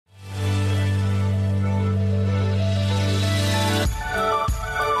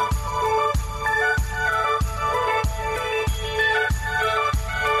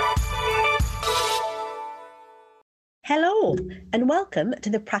and welcome to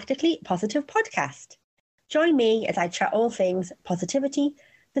the Practically Positive podcast. Join me as I chat all things positivity,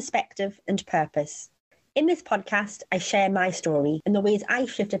 perspective, and purpose. In this podcast, I share my story and the ways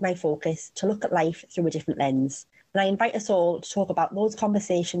I've shifted my focus to look at life through a different lens. And I invite us all to talk about those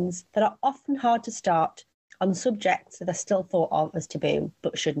conversations that are often hard to start on subjects that are still thought of as taboo,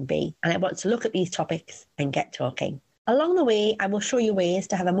 but shouldn't be. And I want to look at these topics and get talking. Along the way, I will show you ways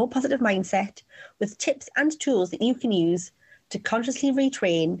to have a more positive mindset with tips and tools that you can use to consciously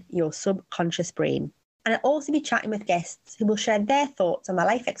retrain your subconscious brain. And I'll also be chatting with guests who will share their thoughts on their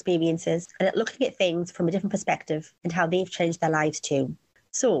life experiences and at looking at things from a different perspective and how they've changed their lives too.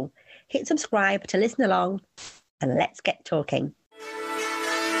 So hit subscribe to listen along and let's get talking.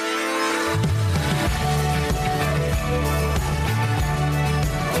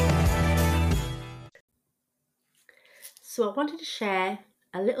 So I wanted to share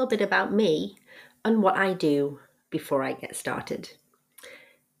a little bit about me and what I do before I get started.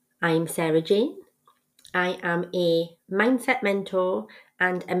 I'm Sarah Jane. I am a mindset mentor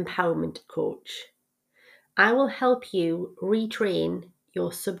and empowerment coach. I will help you retrain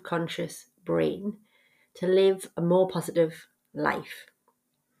your subconscious brain to live a more positive life.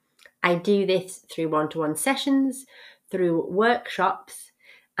 I do this through one-to-one sessions, through workshops,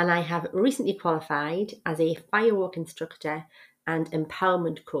 and I have recently qualified as a firewalk instructor and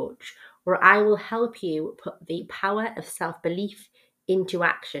empowerment coach, where I will help you put the power of self-belief into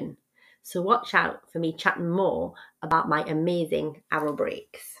action. So watch out for me chatting more about my amazing arrow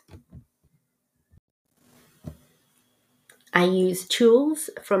breaks. I use tools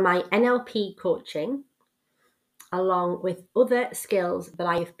from my NLP coaching along with other skills that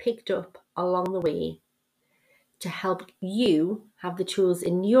I have picked up along the way to help you have the tools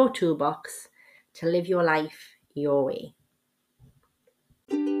in your toolbox to live your life your way.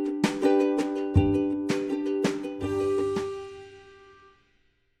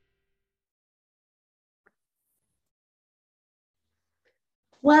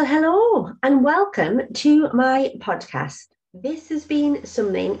 Well, hello and welcome to my podcast. This has been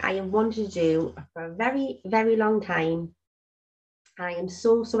something I have wanted to do for a very, very long time. I am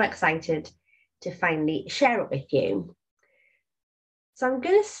so excited to finally share it with you. So I'm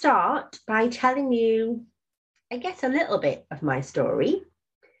going to start by telling you, I guess, a little bit of my story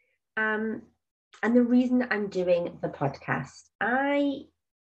and the reason I'm doing the podcast.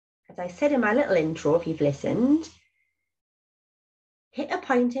 As I said in my little intro, if you've listened, hit a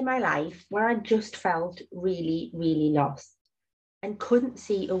point in my life where I just felt really, really lost and couldn't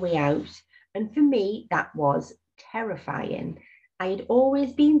see a way out. And for me, that was terrifying. I had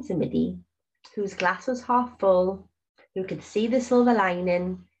always been somebody whose glass was half full, who could see the silver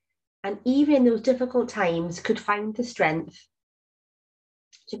lining, and even in those difficult times could find the strength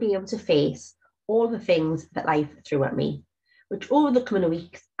to be able to face all the things that life threw at me, which over the coming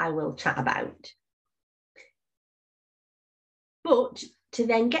weeks I will chat about. But to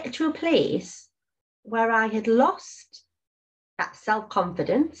then get to a place where I had lost that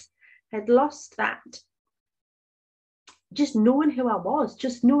self-confidence, had lost that just knowing who I was,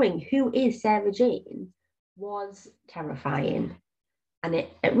 just knowing who is Sarah Jane was terrifying. And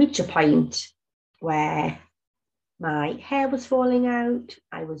it reached a point where my hair was falling out,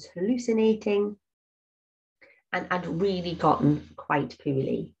 I was hallucinating, and I'd really gotten quite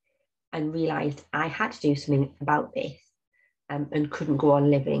poorly and realised I had to do something about this. And couldn't go on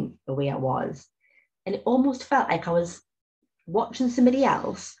living the way I was. And it almost felt like I was watching somebody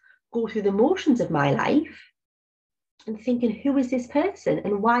else go through the motions of my life and thinking, who is this person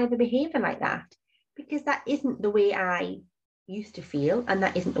and why are they behaving like that? Because that isn't the way I used to feel and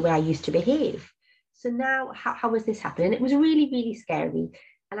that isn't the way I used to behave. So now, how is this happening? It was really, really scary.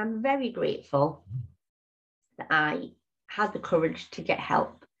 And I'm very grateful that I had the courage to get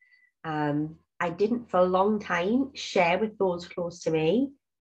help. I didn't for a long time share with those close to me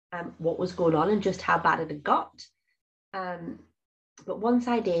what was going on and just how bad it had got. But once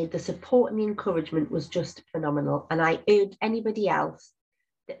I did, the support and the encouragement was just phenomenal. And I urge anybody else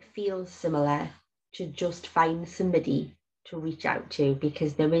that feels similar to just find somebody to reach out to,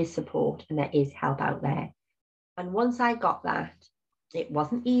 because there is support and there is help out there. And once I got that, it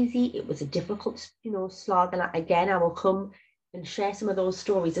wasn't easy. It was a difficult, slog. And again, I will come and share some of those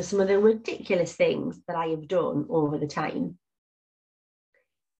stories of some of the ridiculous things that I have done over the time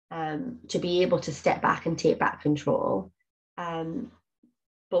to be able to step back and take back control.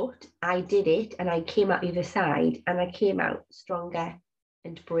 But I did it and I came out the other side and I came out stronger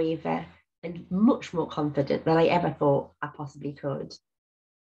and braver and much more confident than I ever thought I possibly could.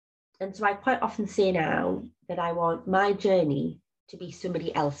 And so I quite often say now that I want my journey to be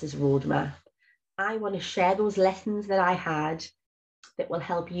somebody else's roadmap. I want to share those lessons that I had that will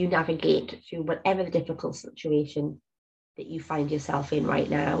help you navigate through whatever the difficult situation that you find yourself in right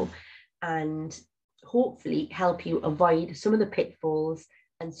now, and hopefully help you avoid some of the pitfalls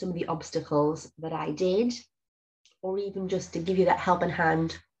and some of the obstacles that I did, or even just to give you that helping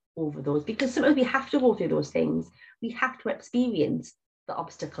hand over those, because sometimes we have to go through those things. We have to experience the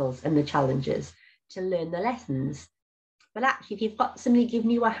obstacles and the challenges to learn the lessons. But actually, if you've got somebody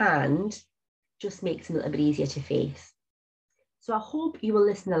giving you a hand, just makes it a little bit easier to face. So I hope you will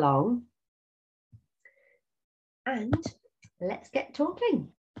listen along, and let's get talking.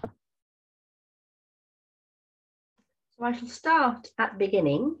 So I shall start at the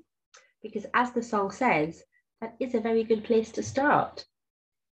beginning, because as the song says, that is a very good place to start.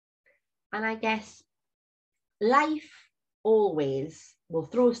 And I guess life always will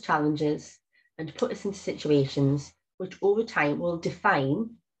throw us challenges and put us into situations which over time will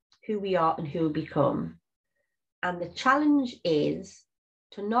define who we are and who we become. And the challenge is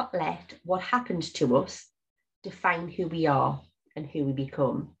to not let what happened to us define who we are and who we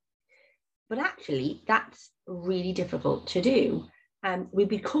become. But actually, that's really difficult to do. We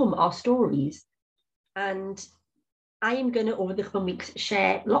become our stories. And I am going to, over the coming weeks,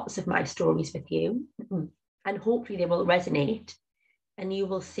 share lots of my stories with you. And hopefully they will resonate. And you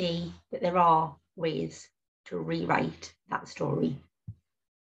will see that there are ways to rewrite that story.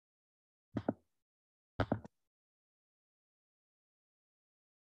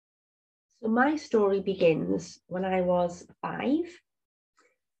 So my story begins when I was 5,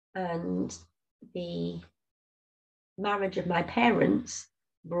 and the marriage of my parents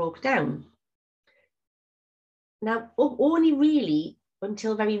broke down. Now, only really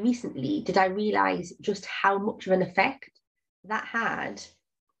until very recently did I realise just how much of an effect that had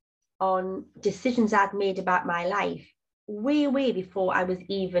on decisions I'd made about my life, way before I was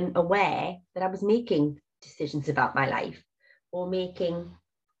even aware that I was making decisions about my life, or making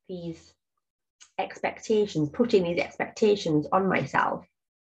these expectations, putting these expectations on myself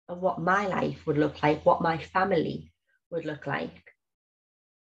of what my life would look like, what my family would look like.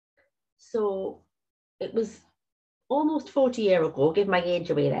 So it was almost 40 years ago, give my age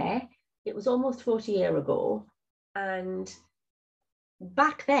away there. It was almost 40 years ago. And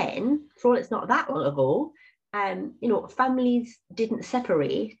back then, for all it's not that long ago, families didn't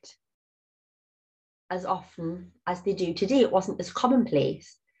separate as often as they do today. It wasn't as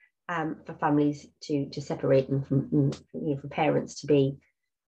commonplace for families to separate, and for parents to be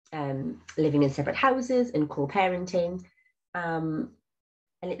living in separate houses and co-parenting. And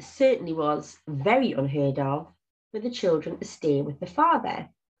it certainly was very unheard of for the children to stay with the father.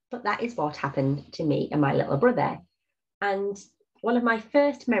 But that is what happened to me and my little brother. And one of my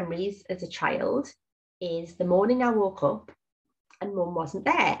first memories as a child is the morning I woke up and Mum wasn't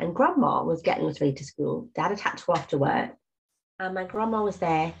there, and Grandma was getting us ready to school. Dad had had to go off to work, and my grandma was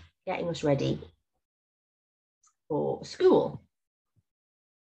there getting us ready for school.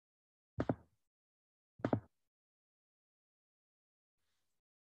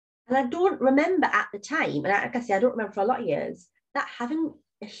 And I don't remember at the time, and like I say, I don't remember for a lot of years, that having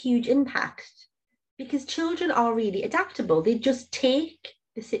a huge impact, because children are really adaptable. They just take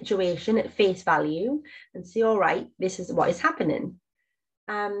the situation at face value and say, all right, this is what is happening.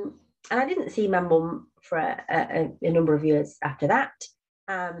 And I didn't see my mum for a number of years after that.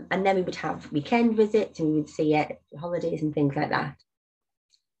 And then we would have weekend visits, and we would see it, holidays and things like that.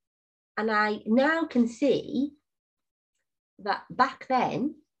 And I now can see that back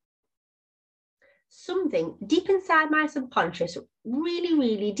then, something deep inside my subconscious,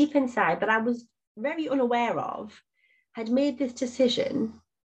 really deep inside, that I was very unaware of, had made this decision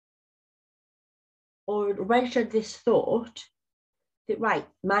or registered this thought that, right,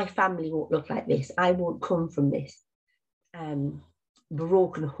 my family won't look like this. I won't come from this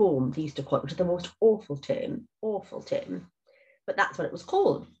broken home, they used to call it, which is the most awful term, but that's what it was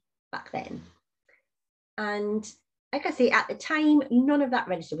called back then. And like I say, at the time, none of that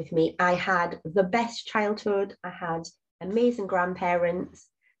registered with me. I had the best childhood. I had amazing grandparents,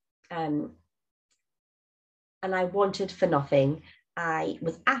 and I wanted for nothing. I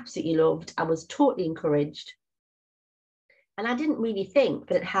was absolutely loved. I was totally encouraged. And I didn't really think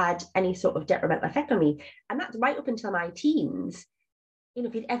that it had any sort of detrimental effect on me. And that's right up until my teens.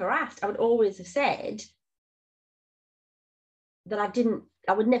 If you'd ever asked, I would always have said that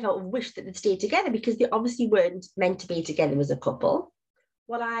I would never wish that they'd stay together, because they obviously weren't meant to be together as a couple.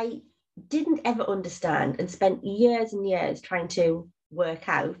 What I didn't ever understand, and spent years and years trying to work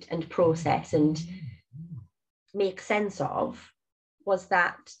out and process and make sense of, was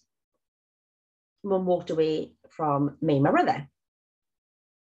that Mum walked away from me and my brother.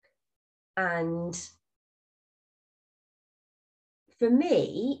 And for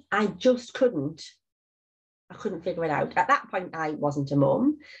me, I couldn't figure it out. At that point, I wasn't a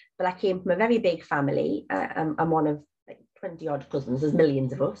mum, but I came from a very big family. I'm one of like 20 odd cousins. There's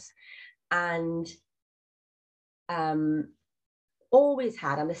millions of us. And always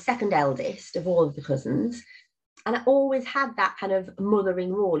had, I'm the second eldest of all of the cousins. And I always had that kind of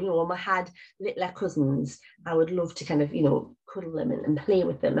mothering role. When I had littler cousins, I would love to kind of, cuddle them and play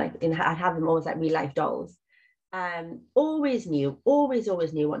with them. I'd have them always like real life dolls. Always knew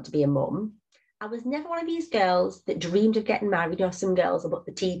want to be a mum. I was never one of these girls that dreamed of getting married. Some girls will put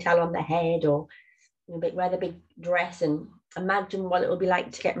the tea towel on their head or wear the big dress and imagine what it will be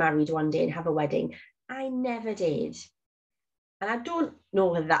like to get married one day and have a wedding. I never did. And I don't know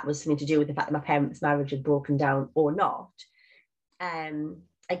whether that was something to do with the fact that my parents' marriage had broken down or not.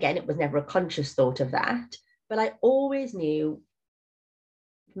 Again, it was never a conscious thought of that. But I always knew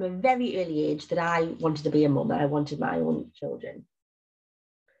from a very early age that I wanted to be a mum, that I wanted my own children.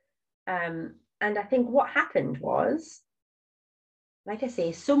 And I think what happened was, like I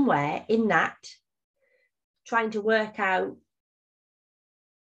say, somewhere in that, trying to work out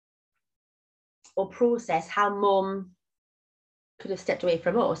or process how mum could have stepped away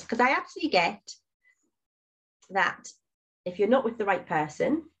from us, because I absolutely get that if you're not with the right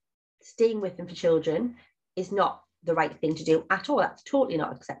person, staying with them for children is not the right thing to do at all. That's totally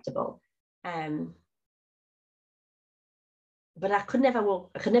not acceptable. But I could never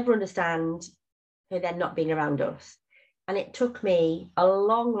understand her then not being around us. And it took me a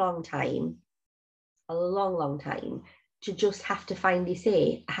long time to just have to finally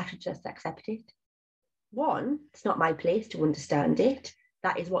say, I have to just accept it. One, it's not my place to understand it.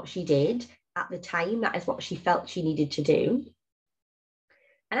 That is what she did at the time. That is what she felt she needed to do.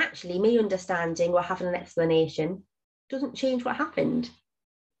 And actually, me understanding or having an explanation doesn't change what happened.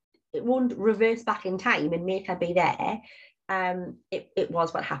 It won't reverse back in time and make her be there. It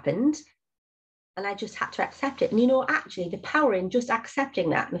was what happened. And I just had to accept it. And, actually, the power in just accepting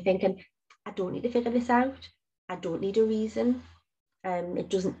that and thinking, I don't need to figure this out. I don't need a reason. It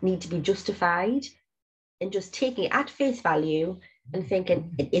doesn't need to be justified. And just taking it at face value and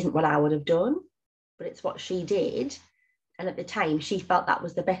thinking it isn't what I would have done, but it's what she did. And at the time, she felt that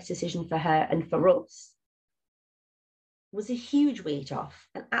was the best decision for her and for us. It was a huge weight off,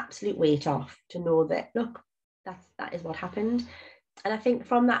 an absolute weight off to know that, look, that is what happened. And I think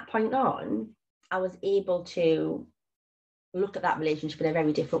from that point on, I was able to look at that relationship in a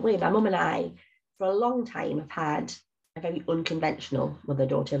very different way. My mum and I, for a long time, have had a very unconventional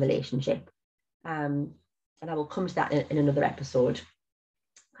mother-daughter relationship. And I will come to that in another episode,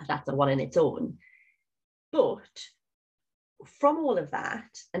 because that's a one in its own. But from all of that,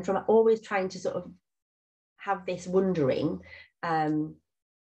 and from always trying to sort of have this wondering, I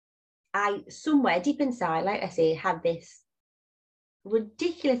somewhere deep inside, like I say, had this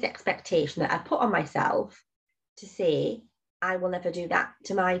ridiculous expectation that I put on myself to say, I will never do that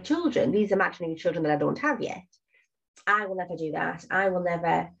to my children, these imaginary children that I don't have yet. I will never do that. I will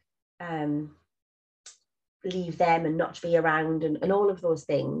never leave them and not be around and all of those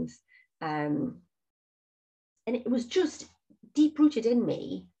things. And it was just deep rooted in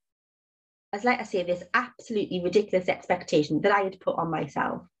me, as like I say, this absolutely ridiculous expectation that I had put on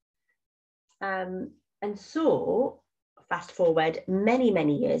myself. And so fast forward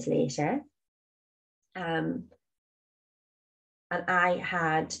many years later, and I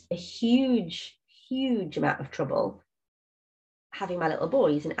had a huge amount of trouble having my little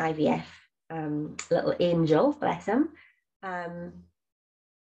boys in IVF. Little angels, bless them. And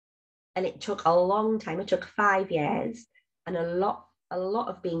it took a long time. It took 5 years and a lot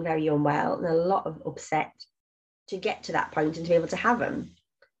of being very unwell and a lot of upset to get to that point and to be able to have them.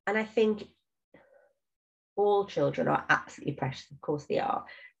 And I think all children are absolutely precious, of course they are,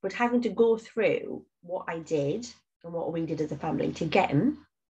 but having to go through what I did and what we did as a family to get them,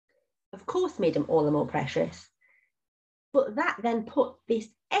 of course, made them all the more precious. But that then put this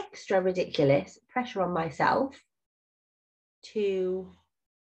extra ridiculous pressure on myself to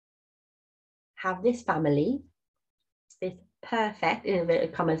have this family, this perfect, in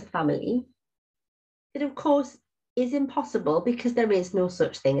inverted commas, family, that of course is impossible because there is no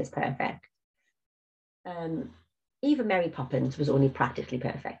such thing as perfect. Even Mary Poppins was only practically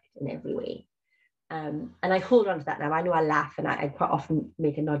perfect in every way. And I hold on to that now. I know I laugh and I quite often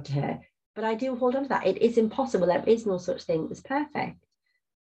make a nod to her, but I do hold on to that. It is impossible. There is no such thing as perfect.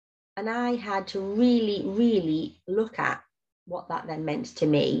 And I had to really look at what that then meant to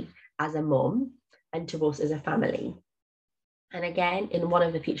me as a mum and to us as a family. And again, in one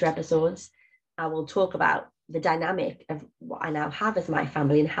of the future episodes, I will talk about the dynamic of what I now have as my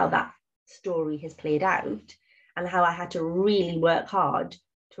family and how that story has played out. and how I had to really work hard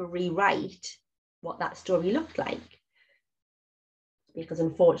to rewrite what that story looked like. Because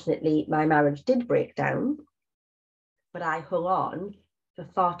unfortunately, my marriage did break down, but I hung on for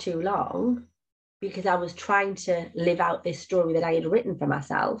far too long because I was trying to live out this story that I had written for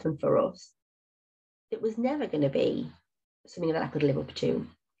myself and for us. It was never going to be something that I could live up to.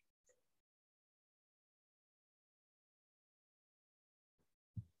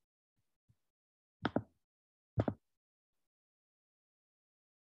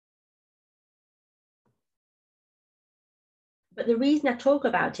 But the reason I talk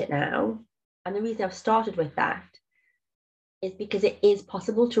about it now, and the reason I've started with that, is because it is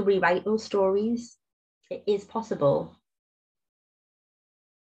possible to rewrite those stories. It is possible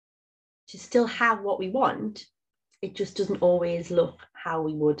to still have what we want. It just doesn't always look how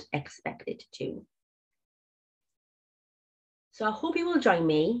we would expect it to. So I hope you will join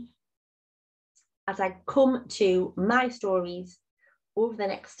me as I come to my stories over the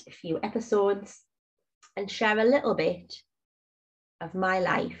next few episodes and share a little bit of my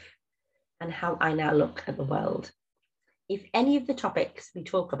life and how I now look at the world. If any of the topics we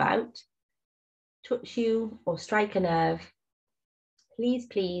talk about touch you or strike a nerve,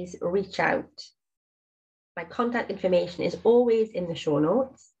 please reach out. My contact information is always in the show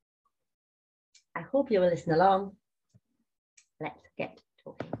notes. I hope you will listen along. Let's get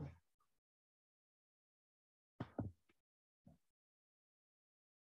talking.